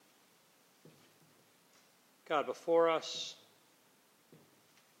God before us,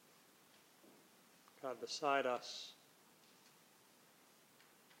 God beside us,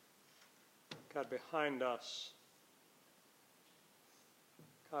 God behind us,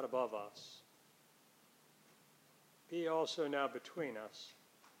 God above us. Be also now between us,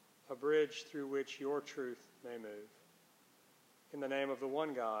 a bridge through which your truth may move. In the name of the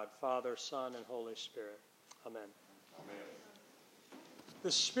one God, Father, Son, and Holy Spirit. Amen. Amen.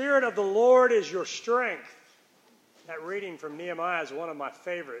 The Spirit of the Lord is your strength. That reading from Nehemiah is one of my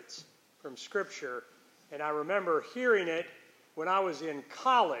favorites from Scripture. And I remember hearing it when I was in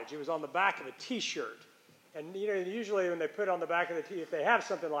college. It was on the back of a T-shirt. And usually when they put it on the back of the T-shirt, if they have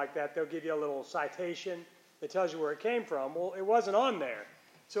something like that, they'll give you a little citation that tells you where it came from. Well, it wasn't on there.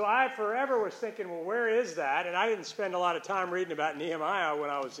 So I forever was thinking, well, where is that? And I didn't spend a lot of time reading about Nehemiah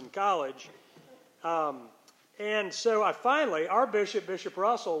when I was in college. And so our bishop, Bishop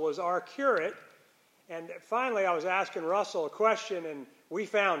Russell, was our curate. And finally I was asking Russell a question, and we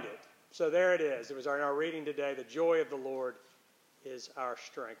found it. So there it is. It was our reading today. The joy of the Lord is our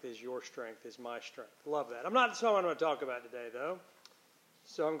strength, is your strength, is my strength. Love that. I'm not someone I'm going to talk about today, though.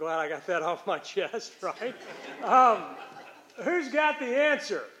 So I'm glad I got that off my chest, right? Who's got the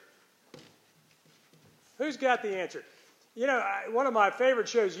answer? Who's got the answer? You know, one of my favorite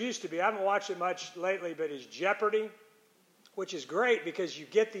shows used to be, I haven't watched it much lately, but is Jeopardy, which is great because you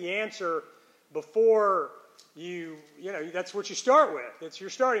get the answer before that's what you start with. It's your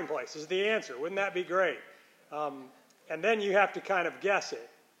starting place, is the answer. Wouldn't that be great? And then you have to kind of guess it.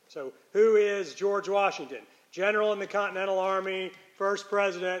 So who is George Washington? General in the Continental Army, first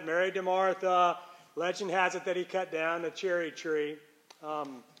president, married to Martha. Legend has it that he cut down the cherry tree.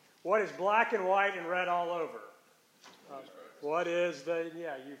 What is black and white and red all over? What is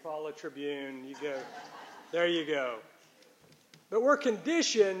you follow Tribune. You go. There you go. But we're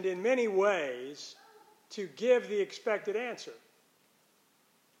conditioned in many ways to give the expected answer.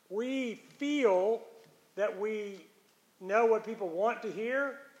 We feel that we know what people want to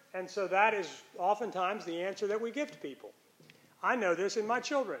hear, and so that is oftentimes the answer that we give to people. I know this in my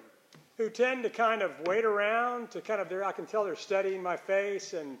children, who tend to kind of wait around to I can tell they're studying my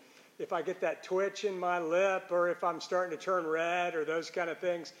face, and if I get that twitch in my lip, or if I'm starting to turn red, or those kind of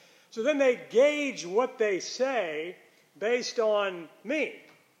things. So then they gauge what they say based on me,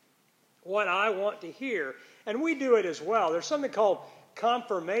 what I want to hear. And we do it as well. There's something called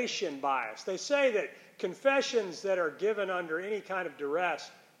confirmation bias. They say that confessions that are given under any kind of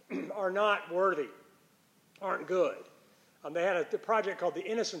duress are not worthy, aren't good. They had a project called the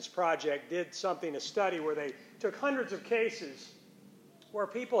Innocence Project, did a study where they took hundreds of cases where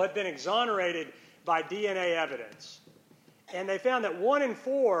people had been exonerated by DNA evidence. And they found that 1 in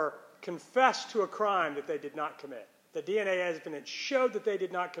 4 confessed to a crime that they did not commit. The DNA evidence showed that they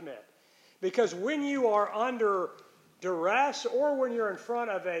did not commit. Because when you are under duress or when you're in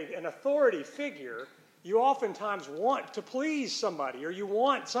front of an authority figure, you oftentimes want to please somebody, or you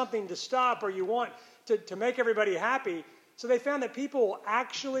want something to stop, or you want to make everybody happy. So they found that people will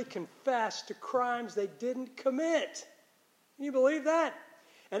actually confess to crimes they didn't commit. Can you believe that?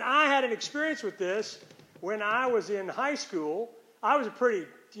 And I had an experience with this when I was in high school. I was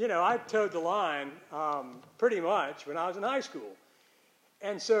I towed the line pretty much when I was in high school.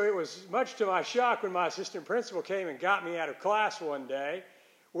 And so it was much to my shock when my assistant principal came and got me out of class one day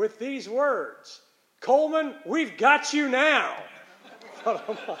with these words: "Coleman, we've got you now." I thought,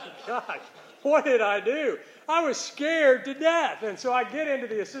 oh my gosh, what did I do? I was scared to death. And so I get into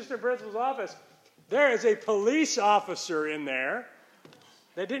the assistant principal's office. There is a police officer in there.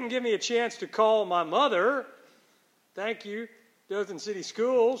 They didn't give me a chance to call my mother. Thank you, Dothan City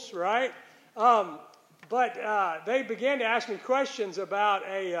Schools, right? But they began to ask me questions about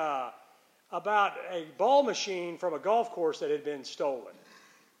a ball machine from a golf course that had been stolen.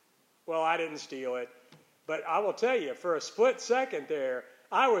 Well, I didn't steal it. But I will tell you, for a split second there,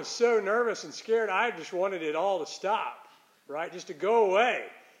 I was so nervous and scared, I just wanted it all to stop, right? Just to go away.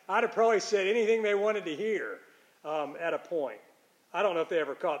 I'd have probably said anything they wanted to hear at a point. I don't know if they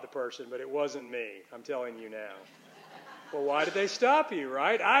ever caught the person, but it wasn't me. I'm telling you now. Well, why did they stop you,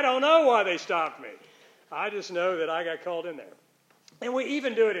 right? I don't know why they stopped me. I just know that I got called in there. And we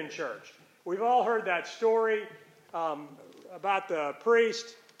even do it in church. We've all heard that story about the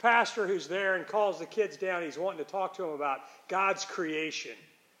pastor who's there and calls the kids down. He's wanting to talk to them about God's creation.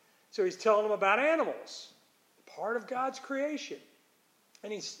 So he's telling them about animals, part of God's creation.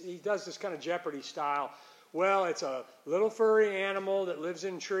 And he does this kind of Jeopardy style. Well, it's a little furry animal that lives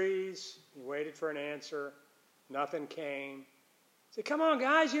in trees. He waited for an answer. Nothing came. He said, come on,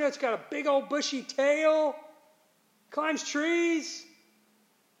 guys. It's got a big old bushy tail. Climbs trees.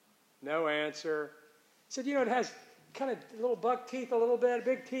 No answer. said, it has kind of little buck teeth a little bit,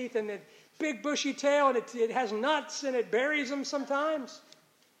 big teeth, and a big bushy tail, and it has nuts, and it buries them sometimes.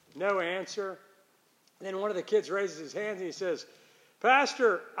 No answer. Then one of the kids raises his hands, and he says,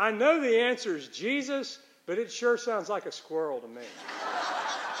 Pastor, I know the answer is Jesus, but it sure sounds like a squirrel to me.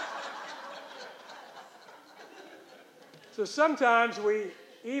 So sometimes we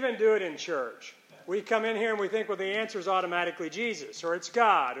even do it in church. We come in here and we think, well, the answer is automatically Jesus, or it's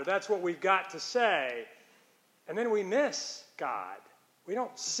God, or that's what we've got to say. And then we miss God. We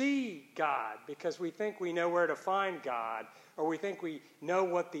don't see God because we think we know where to find God, or we think we know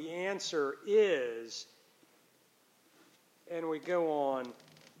what the answer is. And we go on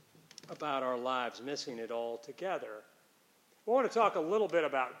about our lives missing it altogether. I want to talk a little bit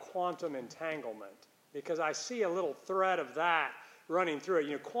about quantum entanglement, because I see a little thread of that running through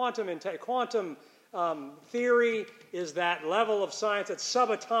it. Quantum theory is that level of science, it's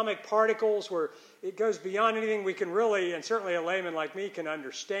subatomic particles where it goes beyond anything we can really, and certainly a layman like me can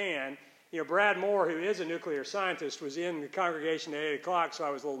understand. Brad Moore, who is a nuclear scientist, was in the congregation at 8 o'clock, so I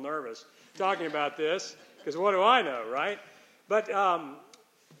was a little nervous talking about this, because what do I know, right? But,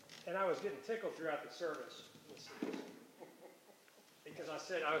 and I was getting tickled throughout the service. Because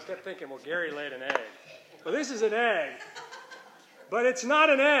I kept thinking, well, Gary laid an egg. Well, this is an egg, but it's not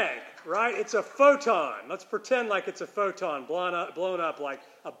an egg, right? It's a photon. Let's pretend like it's a photon blown up like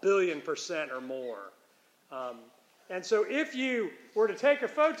 1,000,000,000% or more. And so if you were to take a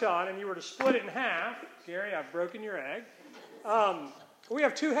photon and you were to split it in half, Gary, I've broken your egg, we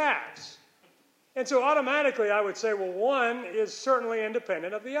have two halves. And so automatically I would say, well, one is certainly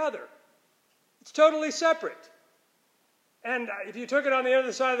independent of the other. It's totally separate. And if you took it on the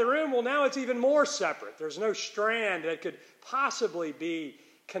other side of the room, well, now it's even more separate. There's no strand that could possibly be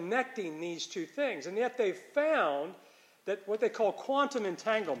connecting these two things. And yet they've found that what they call quantum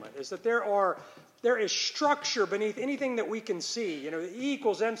entanglement is that there is structure beneath anything that we can see. E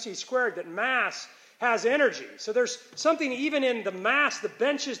equals mc squared, that mass has energy. So there's something even in the mass, the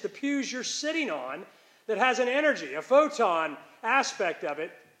benches, the pews you're sitting on, that has an energy, a photon aspect of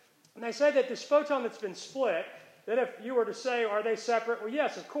it. And they say that this photon that's been split, that if you were to say, are they separate? Well,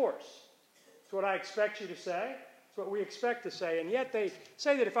 yes, of course. It's what I expect you to say. It's what we expect to say. And yet they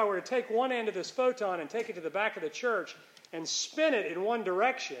say that if I were to take one end of this photon and take it to the back of the church and spin it in one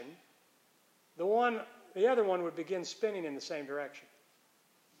direction, the other one would begin spinning in the same direction.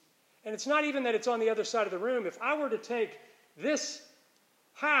 And it's not even that it's on the other side of the room. If I were to take this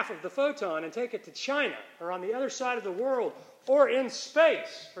half of the photon and take it to China, or on the other side of the world, or in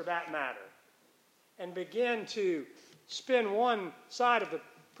space for that matter, and begin to spin one side of the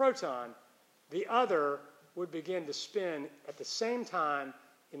proton, the other would begin to spin at the same time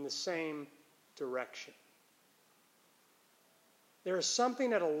in the same direction. There is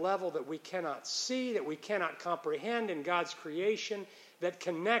something at a level that we cannot see, that we cannot comprehend in God's creation, that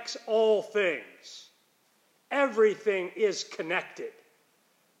connects all things. Everything is connected.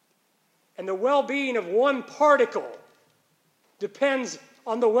 And the well-being of one particle depends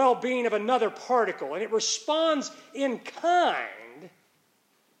on the well-being of another particle, and it responds in kind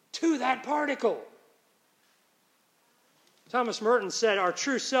to that particle. Thomas Merton said, our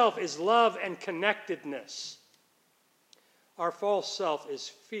true self is love and connectedness. Our false self is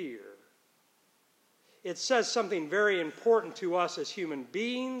fear. It says something very important to us as human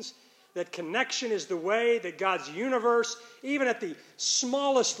beings, that connection is the way that God's universe, even at the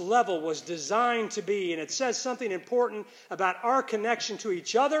smallest level, was designed to be. And it says something important about our connection to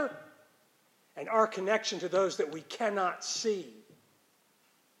each other and our connection to those that we cannot see.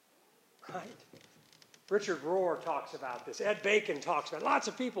 Right? Richard Rohr talks about this. Ed Bacon talks about it. Lots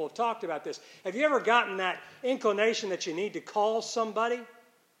of people have talked about this. Have you ever gotten that inclination that you need to call somebody?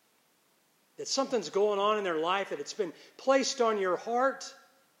 That something's going on in their life, that it's been placed on your heart?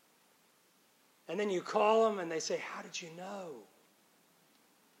 And then you call them and they say, how did you know?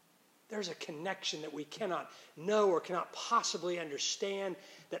 There's a connection that we cannot know or cannot possibly understand,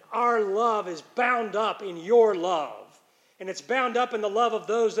 that our love is bound up in your love. And it's bound up in the love of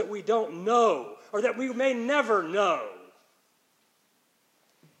those that we don't know, or that we may never know.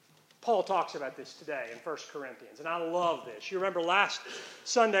 Paul talks about this today in 1 Corinthians, and I love this. You remember last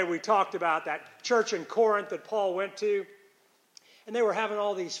Sunday we talked about that church in Corinth that Paul went to, and they were having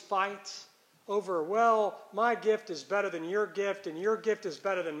all these fights over, well, my gift is better than your gift, and your gift is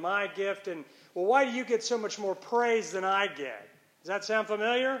better than my gift, and, well, why do you get so much more praise than I get? Does that sound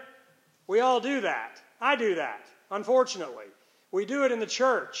familiar? We all do that. I do that, unfortunately. We do it in the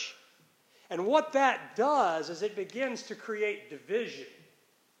church. And what that does is it begins to create division,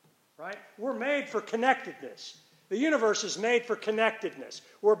 right? We're made for connectedness. The universe is made for connectedness.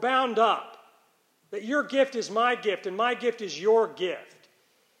 We're bound up. That your gift is my gift and my gift is your gift.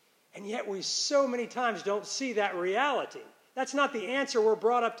 And yet we so many times don't see that reality. That's not the answer we're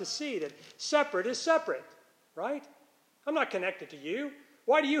brought up to see, that separate is separate, right? I'm not connected to you.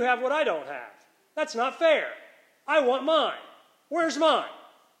 Why do you have what I don't have? That's not fair. I want mine. Where's mine?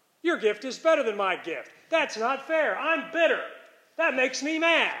 Your gift is better than my gift. That's not fair. I'm bitter. That makes me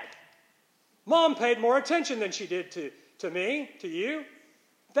mad. Mom paid more attention than she did to me, to you.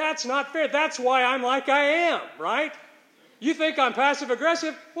 That's not fair. That's why I'm like I am, right? You think I'm passive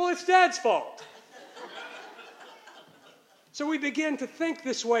aggressive? Well, it's Dad's fault. So we begin to think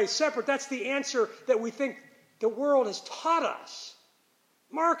this way, separate. That's the answer that we think the world has taught us.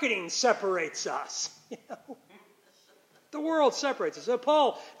 Marketing separates us. You know? The world separates us. So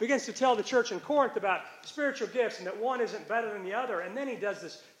Paul begins to tell the church in Corinth about spiritual gifts and that one isn't better than the other. And then he does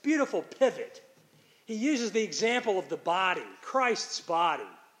this beautiful pivot. He uses the example of the body, Christ's body.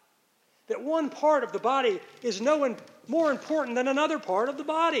 That one part of the body is more important than another part of the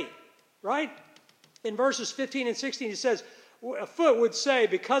body. Right? In verses 15 and 16 he says, a foot would say,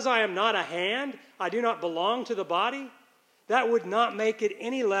 because I am not a hand, I do not belong to the body. That would not make it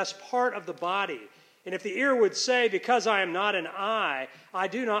any less part of the body. And if the ear would say, because I am not an eye, I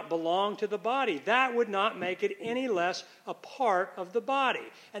do not belong to the body, that would not make it any less a part of the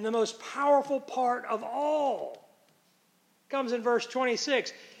body. And the most powerful part of all comes in verse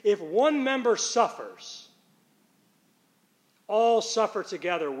 26. If one member suffers, all suffer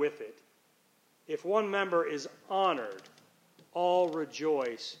together with it. If one member is honored, all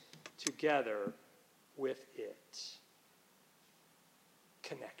rejoice together with it.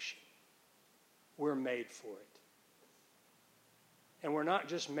 Connection. We're made for it. And we're not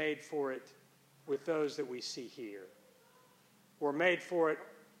just made for it with those that we see here. We're made for it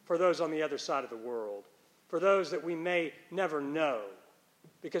for those on the other side of the world, for those that we may never know,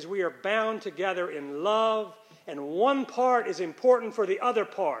 because we are bound together in love, and one part is important for the other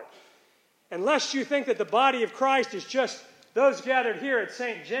part. Unless you think that the body of Christ is just those gathered here at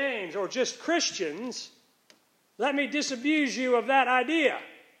St. James or just Christians, let me disabuse you of that idea.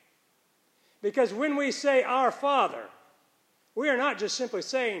 Because when we say our Father, we are not just simply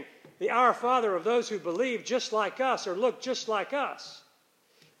saying the Our Father of those who believe just like us or look just like us.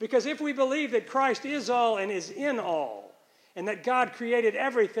 Because if we believe that Christ is all and is in all, and that God created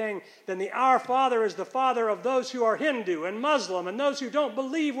everything, then the Our Father is the Father of those who are Hindu and Muslim and those who don't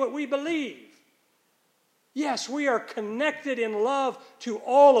believe what we believe. Yes, we are connected in love to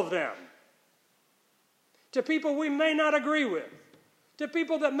all of them. To people we may not agree with. To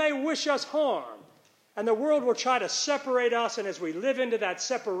people that may wish us harm. And the world will try to separate us, and as we live into that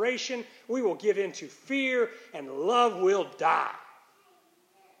separation, we will give in to fear, and love will die.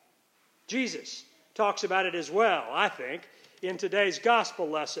 Jesus talks about it as well, I think, in today's gospel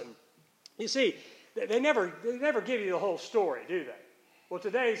lesson. You see, they never give you the whole story, do they? Well,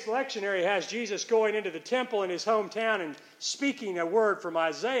 today's lectionary has Jesus going into the temple in his hometown and speaking a word from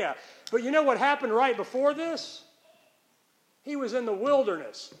Isaiah. But you know what happened right before this? He was in the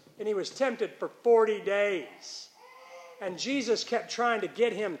wilderness, and he was tempted for 40 days. And Jesus kept trying to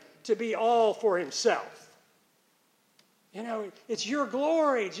get him to be all for himself. You know, it's your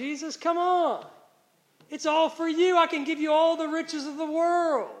glory, Jesus, come on. It's all for you. I can give you all the riches of the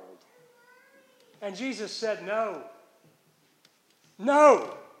world. And Jesus said, no.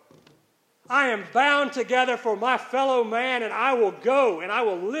 No. I am bound together for my fellow man, and I will go, and I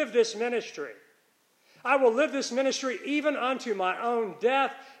will live this ministry. I will live this ministry even unto my own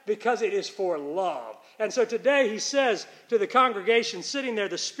death, because it is for love. And so today he says to the congregation sitting there,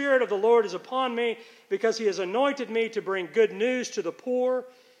 the Spirit of the Lord is upon me, because he has anointed me to bring good news to the poor.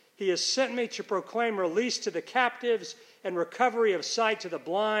 He has sent me to proclaim release to the captives and recovery of sight to the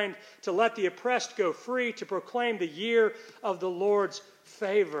blind, to let the oppressed go free, to proclaim the year of the Lord's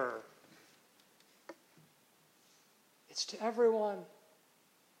favor. It's to everyone.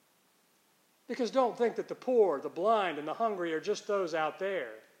 Because don't think that the poor, the blind, and the hungry are just those out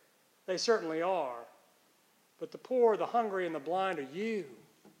there. They certainly are. But the poor, the hungry, and the blind are you.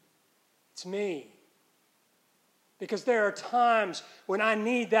 It's me. Because there are times when I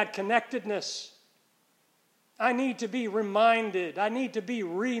need that connectedness. I need to be reminded. I need to be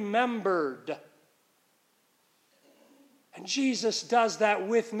remembered. And Jesus does that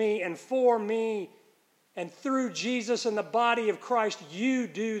with me and for me. And through Jesus and the body of Christ, you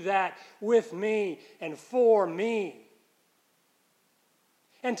do that with me and for me.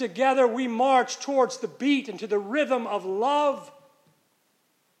 And together we march towards the beat and to the rhythm of love.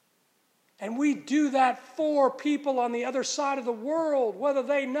 And we do that for people on the other side of the world, whether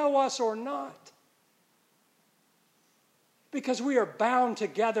they know us or not. Because we are bound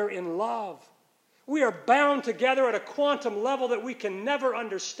together in love. We are bound together at a quantum level that we can never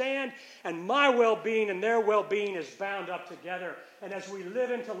understand, and my well-being and their well-being is bound up together. And as we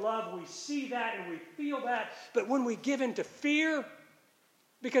live into love, we see that and we feel that. But when we give into fear,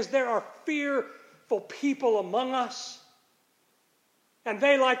 because there are fearful people among us, and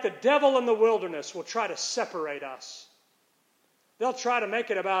they, like the devil in the wilderness, will try to separate us. They'll try to make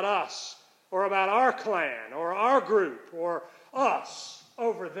it about us, or about our clan, or our group, or us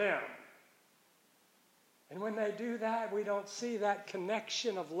over them. And when they do that, we don't see that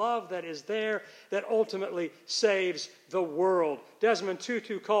connection of love that is there that ultimately saves the world. Desmond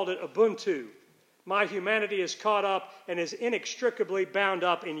Tutu called it Ubuntu. My humanity is caught up and is inextricably bound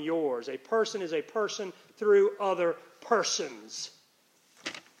up in yours. A person is a person through other persons.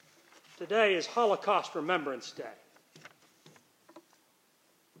 Today is Holocaust Remembrance Day.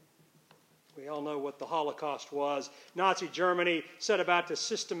 We all know what the Holocaust was. Nazi Germany set about to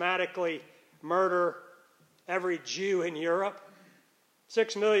systematically murder every Jew in Europe.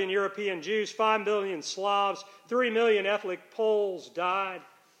 6 million European Jews, 5 million Slavs, 3 million ethnic Poles died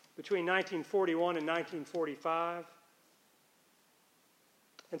between 1941 and 1945.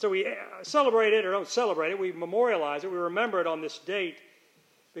 And so we celebrate it, or don't celebrate it, we memorialize it, we remember it on this date,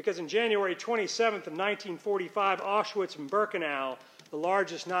 because in January 27th of 1945, Auschwitz and Birkenau, the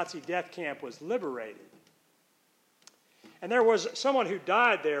largest Nazi death camp, was liberated. And there was someone who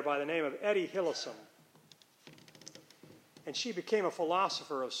died there by the name of Etty Hillesum. And she became a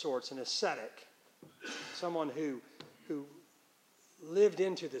philosopher of sorts, an ascetic, someone who lived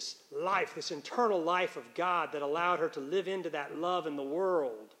into this life, this internal life of God that allowed her to live into that love in the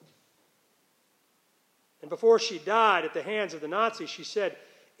world. And before she died at the hands of the Nazis, she said,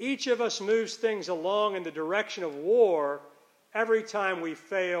 each of us moves things along in the direction of war every time we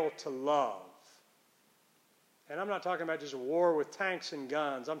fail to love. And I'm not talking about just a war with tanks and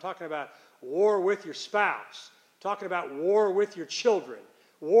guns. I'm talking about war with your spouse. Talking about war with your children,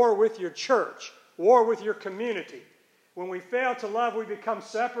 war with your church, war with your community. When we fail to love, we become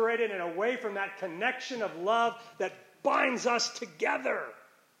separated and away from that connection of love that binds us together.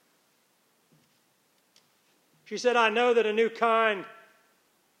 She said, I know that a new kind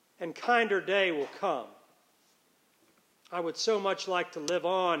and kinder day will come. I would so much like to live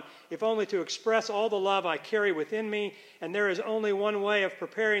on, if only to express all the love I carry within me, and there is only one way of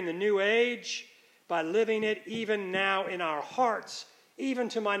preparing the new age, by living it even now in our hearts, even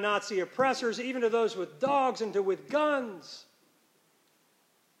to my Nazi oppressors, even to those with dogs and with guns.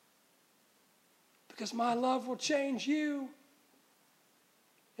 Because my love will change you.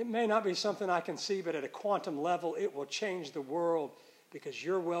 It may not be something I can see, but at a quantum level, it will change the world, because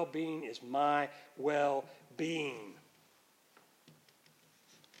your well-being is my well-being.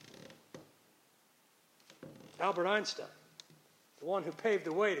 Albert Einstein, the one who paved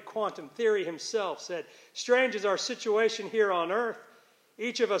the way to quantum theory himself, said, strange is our situation here on earth.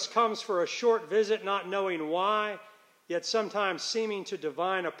 Each of us comes for a short visit, not knowing why, yet sometimes seeming to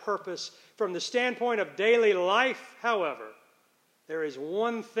divine a purpose. From the standpoint of daily life, however, there is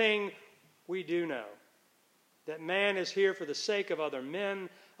one thing we do know, that man is here for the sake of other men,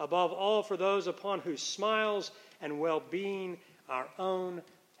 above all for those upon whose smiles and well-being our own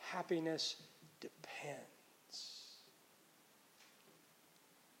happiness depends.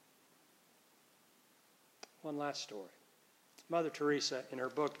 One last story. Mother Teresa, in her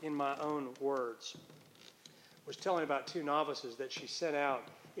book, In My Own Words, was telling about two novices that she sent out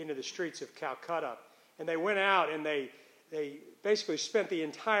into the streets of Calcutta. And they went out and they basically spent the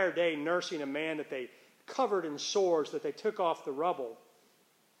entire day nursing a man that they covered in sores that they took off the rubble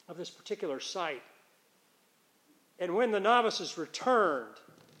of this particular site. And when the novices returned,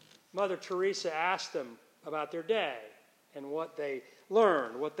 Mother Teresa asked them about their day and what they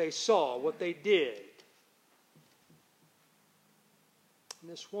learned, what they saw, what they did. And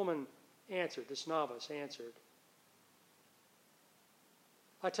this woman answered, this novice answered,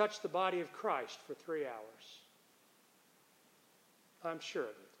 I touched the body of Christ for 3 hours. I'm sure of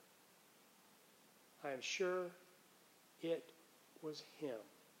it. I am sure it was him.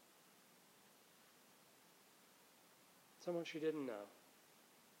 Someone she didn't know.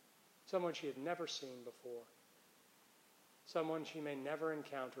 Someone she had never seen before. Someone she may never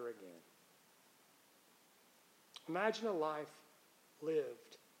encounter again. Imagine a life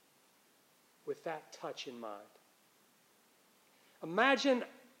lived with that touch in mind. Imagine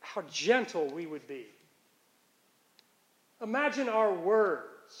how gentle we would be. Imagine our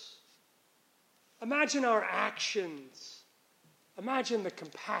words. Imagine our actions. Imagine the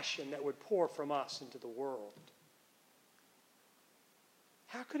compassion that would pour from us into the world.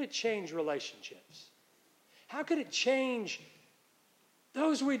 How could it change relationships? How could it change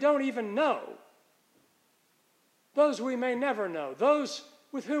those we don't even know? those we may never know, those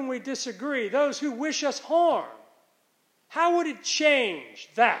with whom we disagree, those who wish us harm. How would it change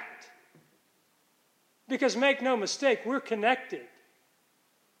that? Because make no mistake, we're connected.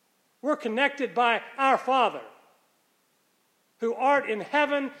 We're connected by our Father, who art in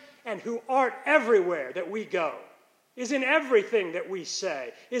heaven and who art everywhere that we go, is in everything that we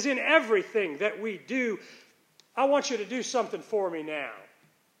say, is in everything that we do. I want you to do something for me now.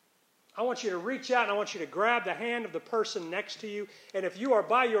 I want you to reach out and I want you to grab the hand of the person next to you. And if you are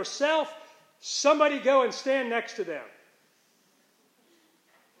by yourself, somebody go and stand next to them.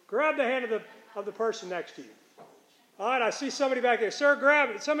 Grab the hand of the person next to you. All right, I see somebody back there. Sir, grab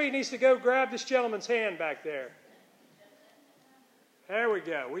it. Somebody needs to go grab this gentleman's hand back there. There we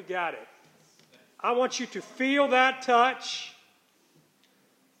go. We got it. I want you to feel that touch.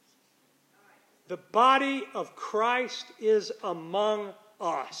 The body of Christ is among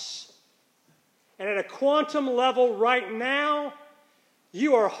us. And at a quantum level right now,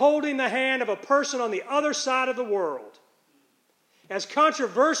 you are holding the hand of a person on the other side of the world. As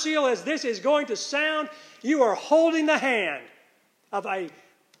controversial as this is going to sound, you are holding the hand of a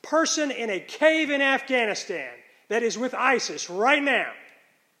person in a cave in Afghanistan that is with ISIS right now.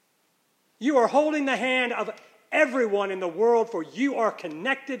 You are holding the hand of everyone in the world, for you are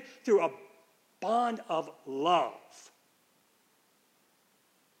connected through a bond of love.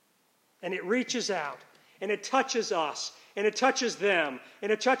 And it reaches out, and it touches us, and it touches them,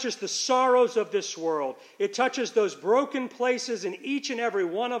 and it touches the sorrows of this world. It touches those broken places in each and every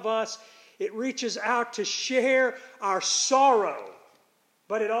one of us. It reaches out to share our sorrow,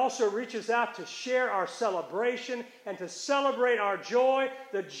 but it also reaches out to share our celebration and to celebrate our joy.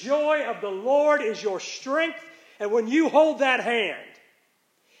 The joy of the Lord is your strength, and when you hold that hand,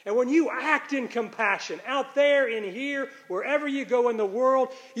 and when you act in compassion, out there, in here, wherever you go in the world,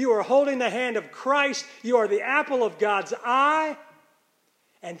 you are holding the hand of Christ. You are the apple of God's eye.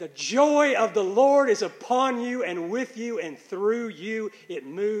 And the joy of the Lord is upon you and with you and through you. It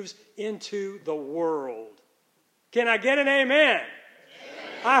moves into the world. Can I get an amen? Amen.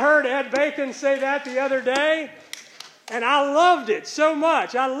 I heard Ed Bacon say that the other day, and I loved it so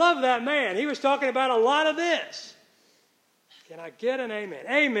much. I love that man. He was talking about a lot of this. Can I get an amen?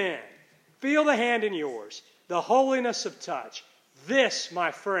 Amen. Feel the hand in yours. The holiness of touch. This,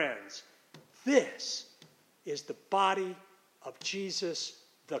 my friends, this is the body of Jesus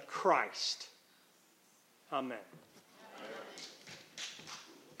the Christ. Amen.